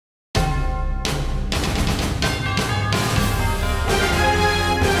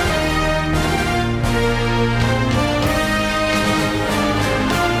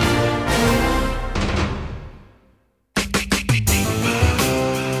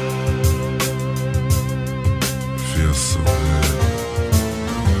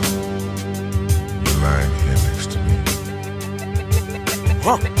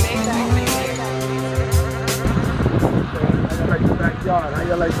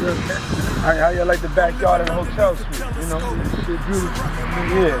how y'all like the backyard in the hotel suite? You know, shit beautiful.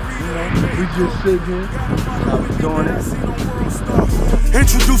 Yeah, you know, we just sitting here, doing it.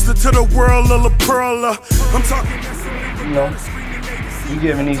 Introduced her to the world of La Perla. I'm talking. You know, we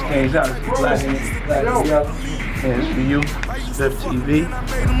giving these things out. It's black and yellow. And it's for you. Spiff TV.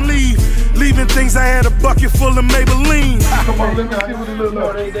 Leaving things I had a bucket full of Maybelline. Come on, let me see what it look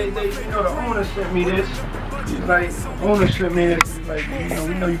like. They, you know, the owner sent me this. He's like, owner sent me this. He's like, you know,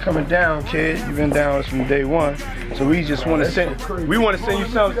 we know you coming down, kid. You've been down with us from day one. So we just want to send, we want to send you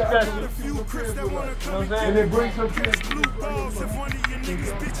something special. You know what I'm saying? And then bring some kids.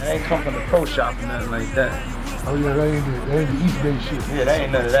 I ain't come from the pro shop or nothing like that. Oh yeah, that ain't the East Bay shit. Yeah, that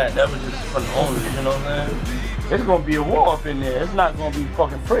ain't none of that. That was just from the owners, you know what I'm saying? It's gonna be a war up in there. It's not gonna be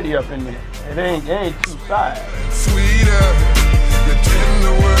fucking pretty up in there. It ain't two sides.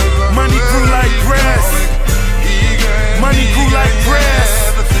 Money grew like grass. Money grew like grass.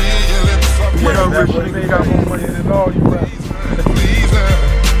 You know, rich niggas got more money than all you rappers.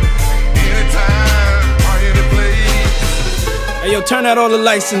 Hey yo, turn out all the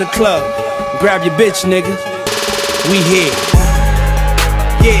lights in the club. Grab your bitch, nigga. We here.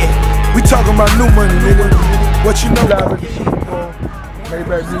 Yeah. We talking about new money, nigga. What you know? Live at the Super Bowl,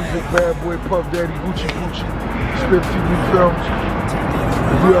 Maybach Music, Bad Boy, Puff Daddy, Gucci, Spiff TV Films.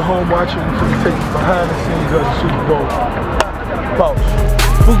 If you're at home watching, we can take you behind the scenes of the Super Bowl. Boss.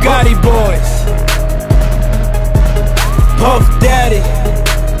 Bugatti Boys. Puff Daddy.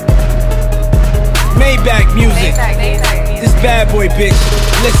 Maybach Music. This bad boy bitch,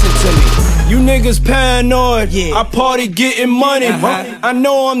 listen to me. You niggas paranoid, yeah. I party getting money. I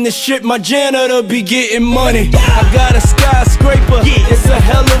know I'm the shit, my janitor be getting money. I got a skyscraper, it's a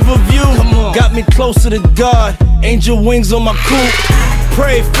hell of a view. Got me closer to God, angel wings on my coupe.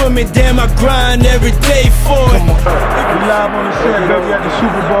 Pray for me, damn, I grind every day for it. We live on the set, baby, at the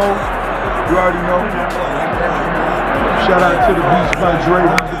Super Bowl. You already know. Shout out to the Beast by Dre,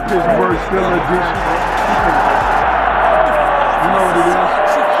 the Pittsburgh Steelers edition. You know what it is.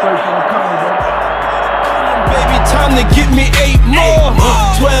 Straight from the comic. Baby, time to get me 8 more.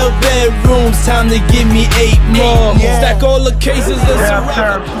 12 bedrooms, time to give me 8 more. Stack all the cases that's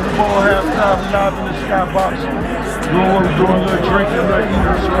halftime, Super Bowl halftime, live in the skybox. Doing what we're doing, a little drinking, a little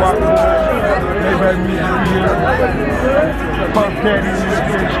eating, squatting. Maybach Music here. Puff Daddy in this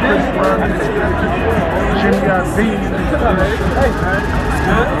bitch, Chris Brown. Jimmy I.V. Hey, man.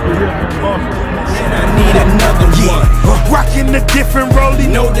 We're here from Boston. And I need another one. Rockin' a different rollie.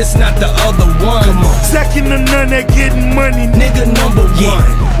 No, this not the other one. Second to none that getting money. Nigga number one.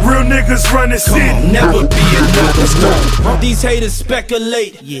 Real niggas running city. Never be another one. These haters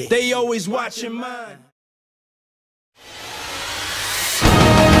speculate. They always watching mine.